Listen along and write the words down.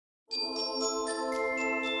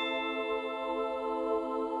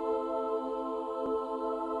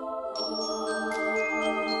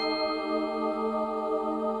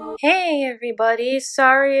Hey everybody,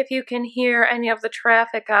 sorry if you can hear any of the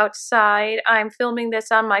traffic outside. I'm filming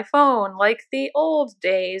this on my phone, like the old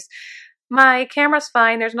days. My camera's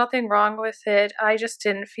fine, there's nothing wrong with it. I just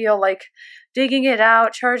didn't feel like digging it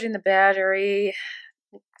out, charging the battery,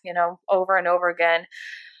 over and over again.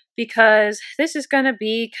 Because this is going to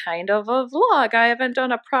be kind of a vlog. I haven't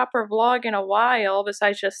done a proper vlog in a while,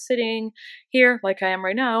 besides just sitting here like I am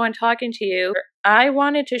right now and talking to you. I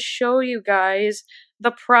wanted to show you guys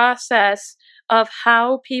the process of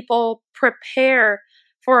how people prepare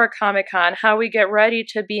for a Comic-Con, how we get ready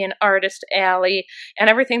to be an artist alley, and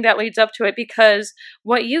everything that leads up to it, because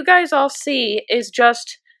what you guys all see is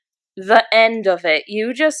just the end of it.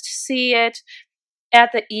 You just see it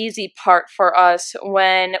at the easy part for us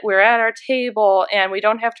when we're at our table and we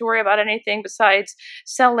don't have to worry about anything besides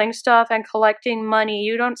selling stuff and collecting money.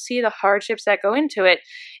 You don't see the hardships that go into it.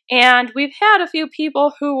 And we've had a few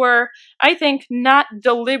people who were, I think, not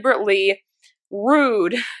deliberately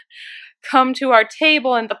rude come to our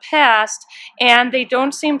table in the past, and they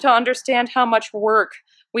don't seem to understand how much work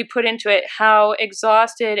we put into it, how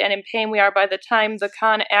exhausted and in pain we are by the time the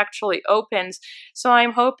con actually opens. So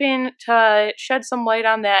I'm hoping to shed some light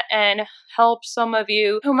on that and help some of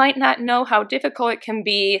you who might not know how difficult it can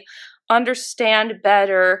be understand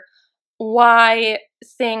better why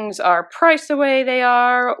things are priced the way they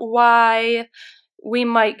are, why we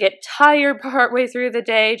might get tired partway through the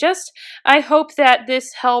day. I hope that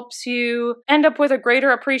this helps you end up with a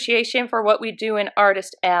greater appreciation for what we do in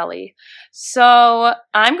Artist Alley. So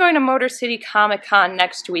I'm going to Motor City Comic Con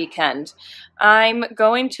next weekend. I'm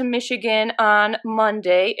going to Michigan on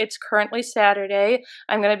Monday. It's currently Saturday.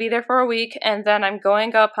 I'm going to be there for a week, and then I'm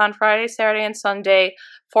going up on Friday, Saturday, and Sunday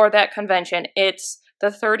for that convention. It's the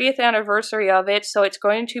 30th anniversary of it, so it's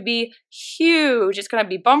going to be huge. It's going to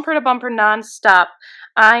be bumper to bumper nonstop.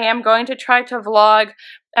 I am going to try to vlog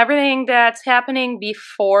everything that's happening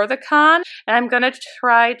before the con, and I'm going to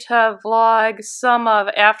try to vlog some of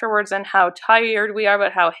afterwards and how tired we are,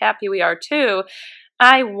 but how happy we are too.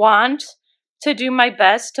 I want to do my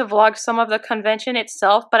best to vlog some of the convention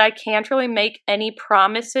itself, but I can't really make any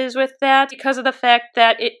promises with that because of the fact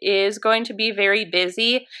that it is going to be very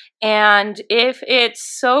busy. And if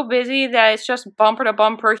it's so busy that it's just bumper to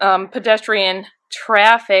bumper pedestrian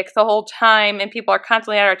traffic the whole time and people are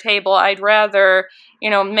constantly at our table, I'd rather,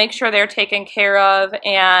 make sure they're taken care of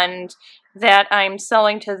and that I'm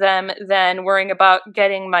selling to them than worrying about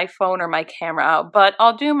getting my phone or my camera out, but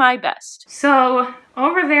I'll do my best. So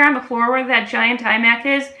over there on the floor where that giant iMac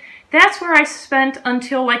is, that's where I spent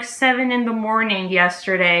until like 7 in the morning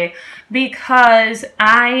yesterday because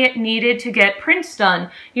I needed to get prints done.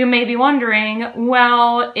 You may be wondering,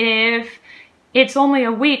 well, if it's only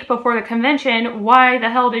a week before the convention, why the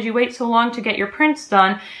hell did you wait so long to get your prints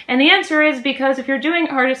done? And the answer is because if you're doing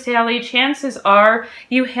Artist Alley, chances are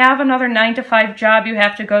you have another 9-to-5 job you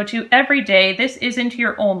have to go to every day. This isn't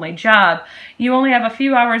your only job. You only have a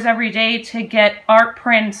few hours every day to get art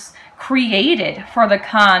prints created for the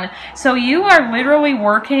con. So you are literally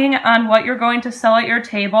working on what you're going to sell at your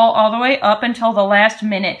table all the way up until the last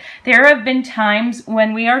minute. There have been times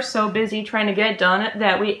when we are so busy trying to get it done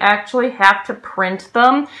that we actually have to print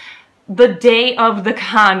them the day of the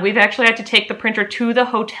con. We've actually had to take the printer to the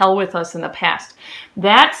hotel with us in the past.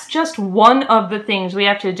 That's just one of the things we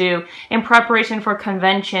have to do in preparation for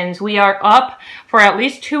conventions. We are up for at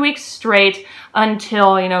least 2 weeks straight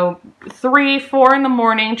until, 3, 4 in the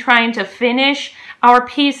morning trying to finish our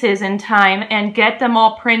pieces in time and get them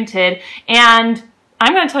all printed. And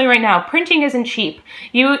I'm going to tell you right now, printing isn't cheap.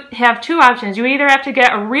 You have two options. You either have to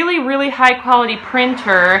get a really, really high quality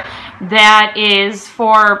printer that is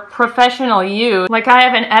for professional use. Like I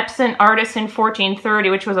have an Epson Artisan 1430,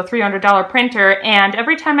 which was a $300 printer, and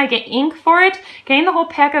every time I get ink for it, getting the whole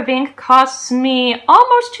pack of ink costs me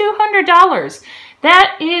almost $200.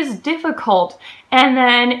 That is difficult. And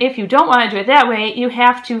then if you don't want to do it that way, you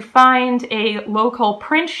have to find a local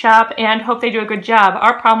print shop and hope they do a good job.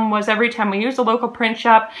 Our problem was every time we used a local print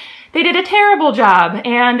shop, they did a terrible job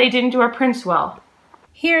and they didn't do our prints well.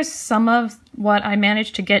 Here's some of what I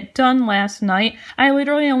managed to get done last night. I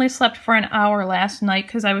literally only slept for an hour last night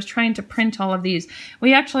because I was trying to print all of these.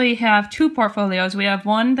 We actually have two portfolios. We have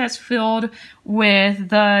one that's filled with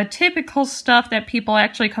the typical stuff that people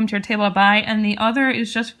actually come to your table to buy, and the other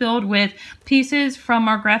is just filled with pieces from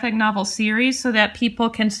our graphic novel series so that people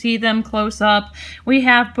can see them close up. We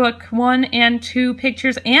have book 1 and 2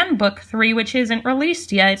 pictures and book 3, which isn't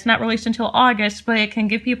released yet. It's not released until August, but it can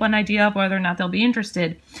give people an idea of whether or not they'll be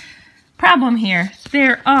interested. Problem here,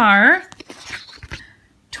 there are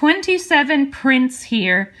 27 prints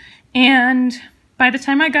here, and by the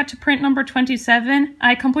time I got to print number 27,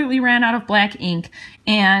 I completely ran out of black ink,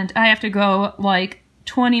 and I have to go like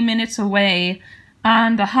 20 minutes away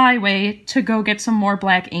on the highway to go get some more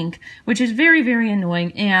black ink, which is very, very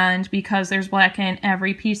annoying. And because there's black in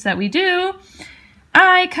every piece that we do,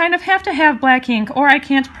 I kind of have to have black ink or I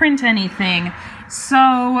can't print anything.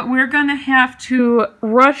 So we're gonna have to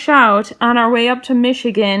rush out on our way up to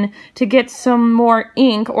Michigan to get some more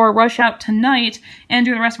ink, or rush out tonight and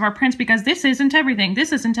do the rest of our prints, because this isn't everything.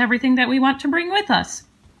 This isn't everything that we want to bring with us.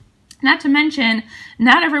 Not to mention,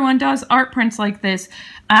 not everyone does art prints like this.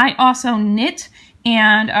 I also knit,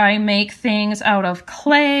 and I make things out of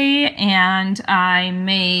clay, and I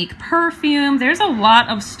make perfume. There's a lot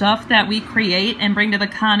of stuff that we create and bring to the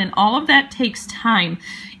con, and all of that takes time.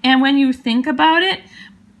 And when you think about it,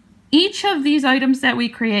 each of these items that we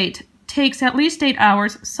create takes at least 8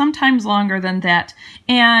 hours, sometimes longer than that.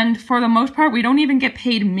 And for the most part, we don't even get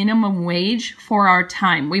paid minimum wage for our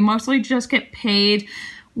time. We mostly just get paid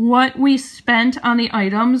what we spent on the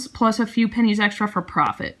items plus a few pennies extra for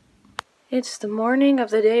profit. It's the morning of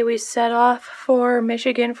the day we set off for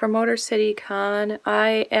Michigan for Motor City Con.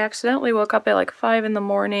 I accidentally woke up at like 5 in the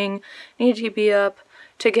morning, needed to be up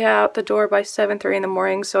to get out the door by 7:30 in the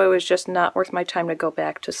morning, so it was just not worth my time to go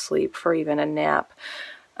back to sleep for even a nap.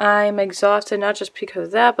 I'm exhausted, not just because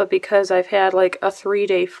of that, but because I've had like a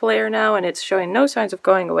 3-day flare now, and it's showing no signs of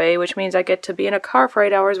going away, which means I get to be in a car for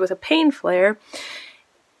 8 hours with a pain flare.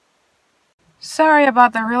 Sorry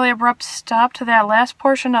about the really abrupt stop to that last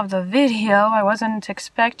portion of the video. I wasn't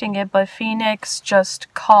expecting it, but Phoenix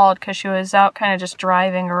just called because she was out kind of just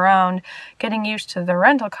driving around, getting used to the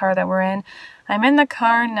rental car that we're in. I'm in the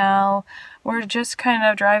car now. We're just kind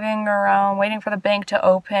of driving around, waiting for the bank to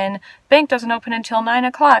open. Bank doesn't open until 9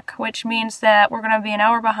 o'clock, which means that we're going to be an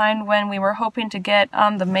hour behind when we were hoping to get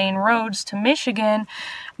on the main roads to Michigan.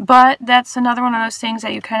 But that's another one of those things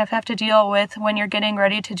that you kind of have to deal with when you're getting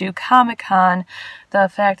ready to do Comic-Con. The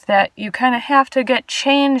fact that you kind of have to get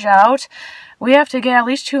change out. We have to get at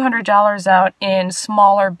least $200 out in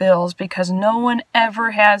smaller bills because no one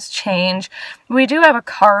ever has change. We do have a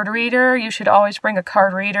card reader. You should always bring a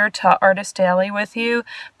card reader to Artist Alley with you,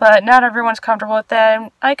 but not everyone's comfortable with that,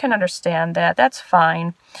 and I can understand that. That's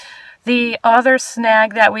fine. The other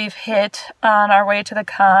snag that we've hit on our way to the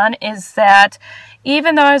con is that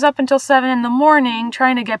even though I was up until 7 in the morning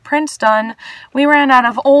trying to get prints done, we ran out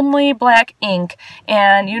of only black ink.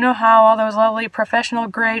 And you know how all those lovely professional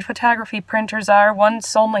grade photography printers are.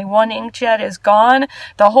 Once only one inkjet is gone,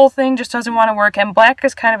 the whole thing just doesn't want to work. And black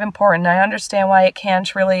is kind of important. I understand why it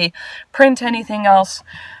can't really print anything else.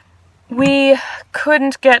 We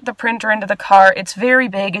couldn't get the printer into the car. It's very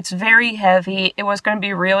big, it's very heavy, it was going to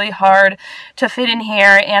be really hard to fit in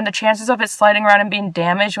here, and the chances of it sliding around and being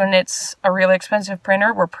damaged when it's a really expensive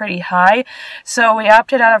printer were pretty high, so we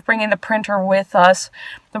opted out of bringing the printer with us.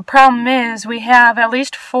 The problem is we have at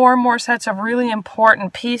least 4 more sets of really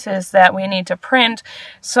important pieces that we need to print,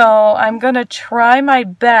 so I'm going to try my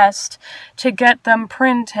best to get them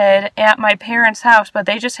printed at my parents' house, but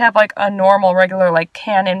they just have like a normal, regular, like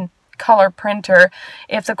Canon color printer.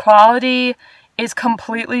 If the quality is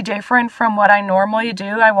completely different from what I normally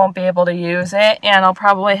do, I won't be able to use it, and I'll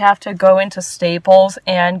probably have to go into Staples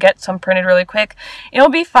and get some printed really quick. It'll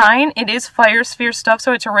be fine. It is Firesphere stuff,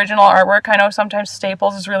 so it's original artwork. I know sometimes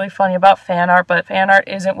Staples is really funny about fan art, but fan art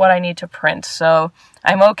isn't what I need to print, so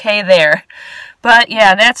I'm okay there. But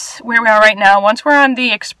yeah, that's where we are right now. Once we're on the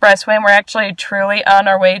expressway and we're actually truly on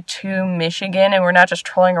our way to Michigan and we're not just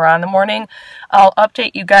trolling around in the morning, I'll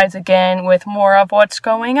update you guys again with more of what's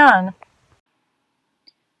going on.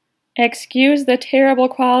 Excuse the terrible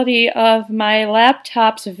quality of my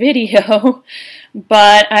laptop's video,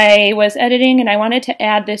 but I was editing and I wanted to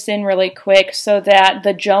add this in really quick so that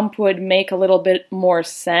the jump would make a little bit more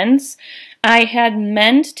sense. I had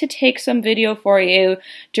meant to take some video for you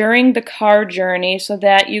during the car journey so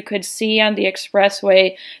that you could see on the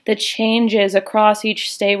expressway the changes across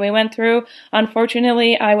each state we went through.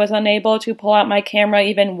 Unfortunately, I was unable to pull out my camera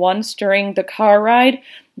even once during the car ride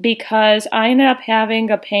because I ended up having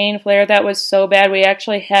a pain flare that was so bad we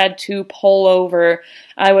actually had to pull over.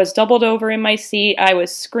 I was doubled over in my seat. I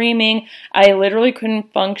was screaming. I literally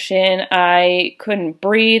couldn't function. I couldn't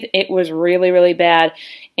breathe. It was really, really bad.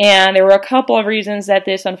 And there were a couple of reasons that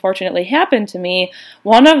this unfortunately happened to me.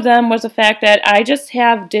 One of them was the fact that I just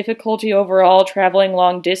have difficulty overall traveling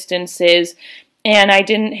long distances, and I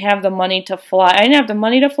didn't have the money to fly. I didn't have the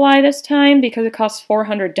money to fly this time because it costs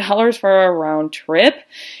 $400 for a round trip.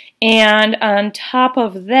 And on top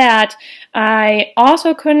of that, I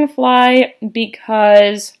also couldn't fly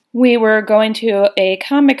because we were going to a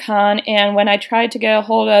Comic-Con, and when I tried to get a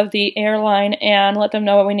hold of the airline and let them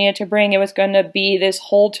know what we needed to bring, it was going to be this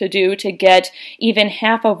whole to-do to get even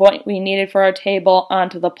half of what we needed for our table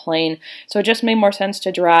onto the plane. So it just made more sense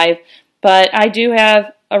to drive. But I do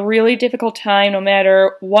have a really difficult time no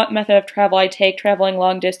matter what method of travel I take, traveling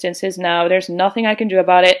long distances now. There's nothing I can do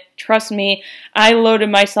about it. Trust me, I loaded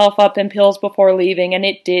myself up in pills before leaving, and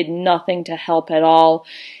it did nothing to help at all.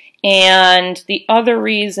 And the other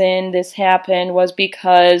reason this happened was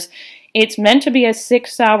because it's meant to be a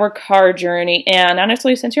 6-hour car journey, and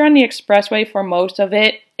honestly, since you're on the expressway for most of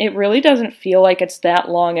it, it really doesn't feel like it's that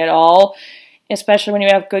long at all, especially when you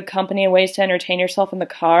have good company and ways to entertain yourself in the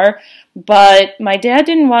car. But my dad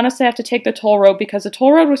didn't want us to have to take the toll road because the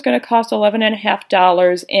toll road was going to cost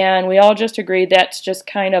 $11.50, and we all just agreed that's just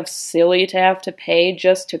kind of silly to have to pay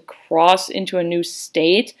just to cross into a new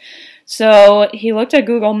state. So he looked at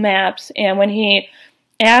Google Maps, and when he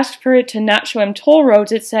asked for it to not show him toll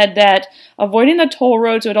roads, it said that avoiding the toll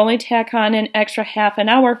roads would only tack on an extra half an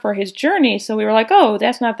hour for his journey. So we were like, oh,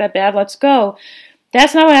 that's not that bad, let's go.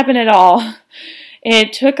 That's not what happened at all.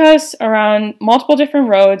 It took us around multiple different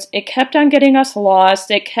roads. It kept on getting us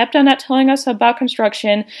lost. It kept on not telling us about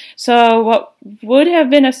construction. So what would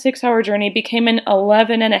have been a 6-hour journey became an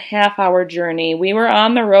 11.5-hour journey. We were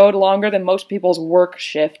on the road longer than most people's work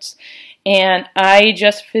shifts, and I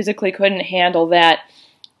just physically couldn't handle that.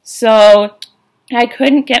 So I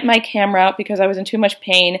couldn't get my camera out because I was in too much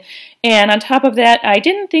pain, and on top of that, I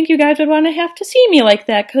didn't think you guys would want to have to see me like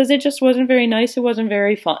that because it just wasn't very nice, it wasn't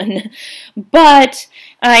very fun. But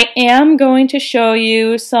I am going to show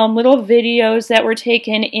you some little videos that were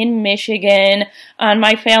taken in Michigan on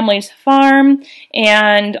my family's farm,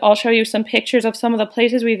 and I'll show you some pictures of some of the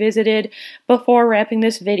places we visited before wrapping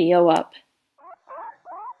this video up.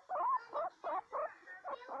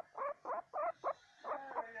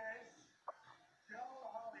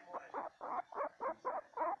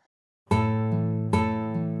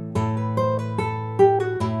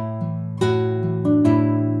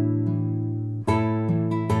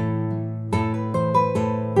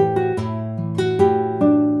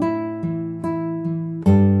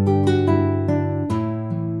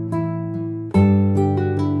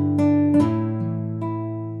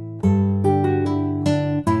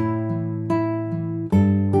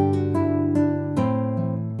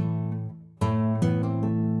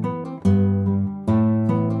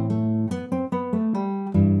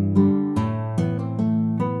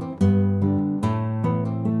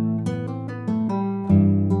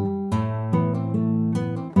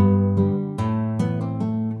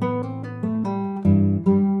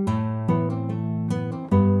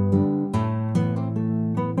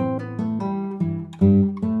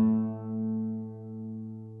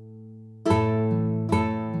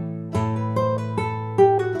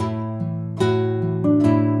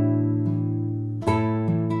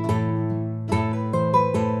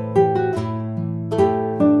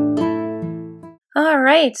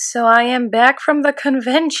 Alright, so I am back from the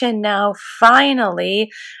convention now,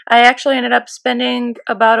 finally. I actually ended up spending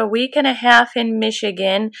about a week and a half in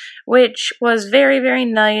Michigan, which was very, very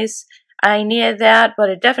nice. I needed that, but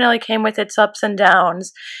it definitely came with its ups and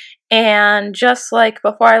downs. And just like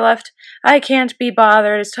before I left, I can't be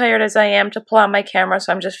bothered, as tired as I am, to pull out my camera,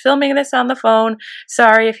 so I'm just filming this on the phone.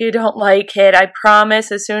 Sorry if you don't like it. I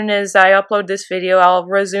promise as soon as I upload this video, I'll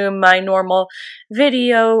resume my normal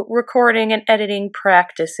video recording and editing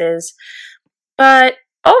practices. But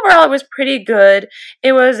overall, it was pretty good.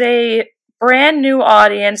 It was a brand new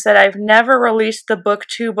audience that I've never released the book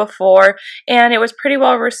to before, and it was pretty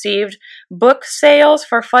well received. Book sales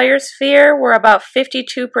for Firesphere were about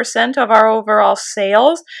 52% of our overall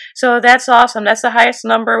sales, so that's awesome. That's the highest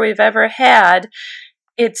number we've ever had.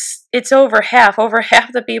 It's over half. Over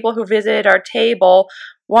half the people who visited our table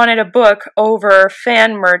wanted a book over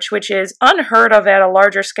fan merch, which is unheard of at a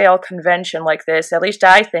larger scale convention like this. At least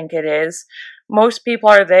I think it is. Most people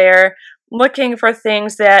are there looking for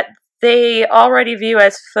things that they already view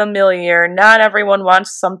as familiar. Not everyone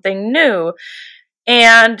wants something new.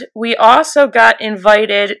 And we also got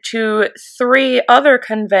invited to 3 other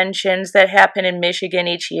conventions that happen in Michigan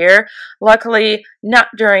each year. Luckily, not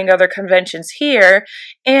during other conventions here.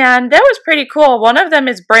 And that was pretty cool. One of them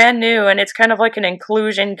is brand new, and it's kind of like an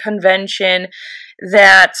inclusion convention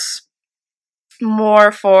that's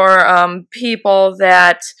more for people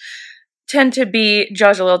that tend to be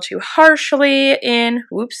judged a little too harshly in,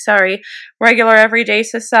 regular everyday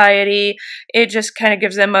society. It just kind of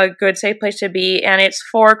gives them a good, safe place to be, and it's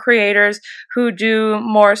for creators who do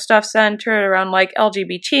more stuff centered around like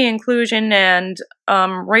LGBT inclusion and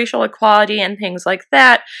racial equality and things like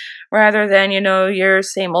that, rather than, you know, your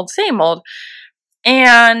same old, same old.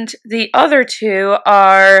 And the other two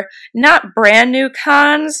are not brand new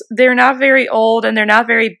cons. They're not very old and they're not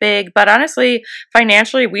very big, but honestly,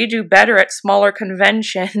 financially, we do better at smaller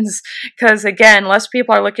conventions because, again, less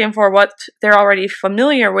people are looking for what they're already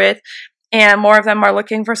familiar with, and more of them are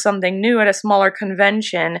looking for something new at a smaller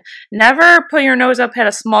convention. Never put your nose up at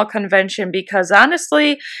a small convention because,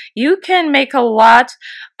 honestly, you can make a lot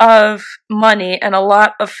of money and a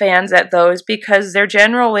lot of fans at those because they're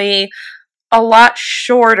generally a lot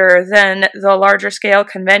shorter than the larger scale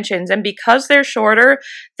conventions. And because they're shorter,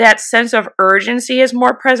 that sense of urgency is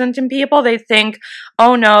more present in people. They think,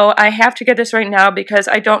 oh no, I have to get this right now because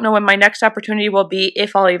I don't know when my next opportunity will be,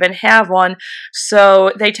 if I'll even have one.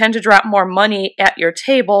 So they tend to drop more money at your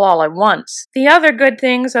table all at once. The other good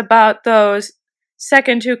things about those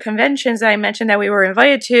second two conventions that I mentioned that we were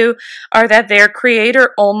invited to are that they're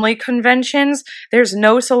creator-only conventions. There's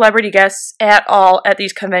no celebrity guests at all at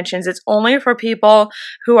these conventions. It's only for people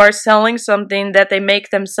who are selling something that they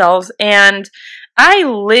make themselves, and I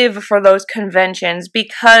live for those conventions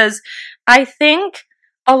because I think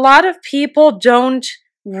a lot of people don't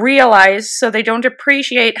realize, so they don't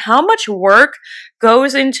appreciate how much work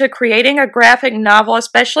goes into creating a graphic novel,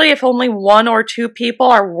 especially if only one or two people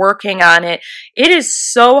are working on it. It is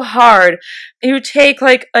so hard. You take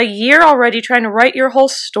like a year already trying to write your whole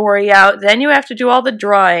story out, then you have to do all the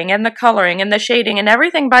drawing and the coloring and the shading and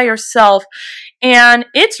everything by yourself, and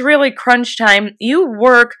it's really crunch time. You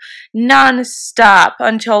work non-stop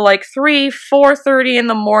until like 3-4:30 in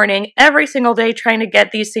the morning every single day trying to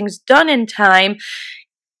get these things done in time,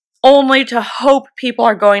 only to hope people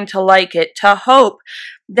are going to like it, to hope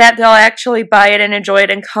that they'll actually buy it and enjoy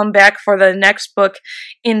it and come back for the next book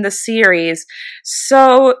in the series.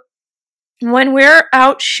 So when we're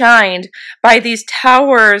outshined by these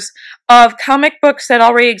towers of comic books that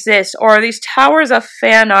already exist, or these towers of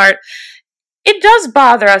fan art, it does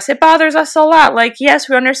bother us. It bothers us a lot. Like, yes,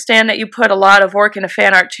 we understand that you put a lot of work into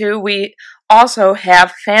fan art too. We also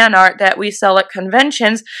have fan art that we sell at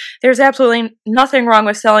conventions. There's absolutely nothing wrong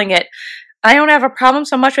with selling it. I don't have a problem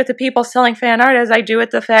so much with the people selling fan art as I do with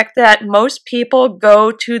the fact that most people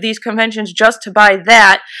go to these conventions just to buy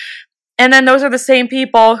that. And then those are the same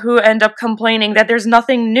people who end up complaining that there's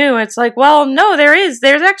nothing new. It's like, well, no, there is.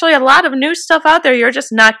 There's actually a lot of new stuff out there. You're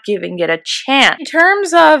just not giving it a chance. In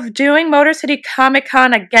terms of doing Motor City Comic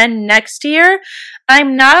Con again next year,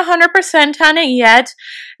 I'm not 100% on it yet.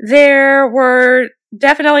 There were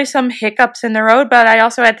definitely some hiccups in the road, but I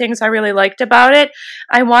also had things I really liked about it.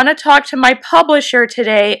 I want to talk to my publisher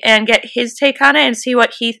today and get his take on it and see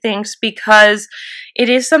what he thinks, because it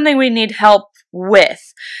is something we need help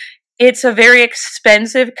with. It's a very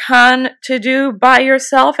expensive con to do by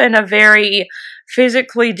yourself and a very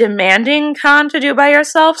physically demanding con to do by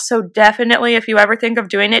yourself. So definitely, if you ever think of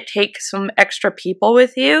doing it, take some extra people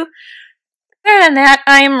with you. Other than that,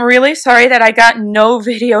 I'm really sorry that I got no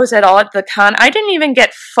videos at all at the con. I didn't even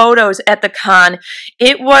get photos at the con.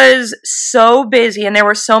 It was so busy and there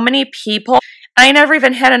were so many people. I never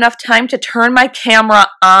even had enough time to turn my camera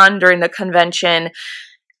on during the convention.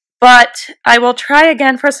 But I will try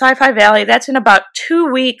again for Sci-Fi Valley. That's in about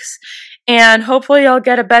 2 weeks, and hopefully I'll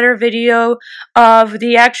get a better video of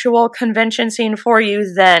the actual convention scene for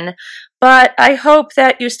you then. But I hope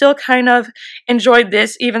that you still kind of enjoyed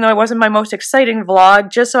this, even though it wasn't my most exciting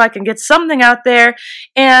vlog, just so I can get something out there.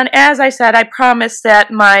 And as I said, I promise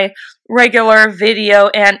that my regular video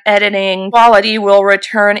and editing quality will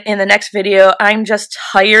return in the next video. I'm just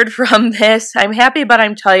tired from this. I'm happy, but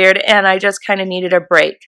I'm tired, and I just kind of needed a break.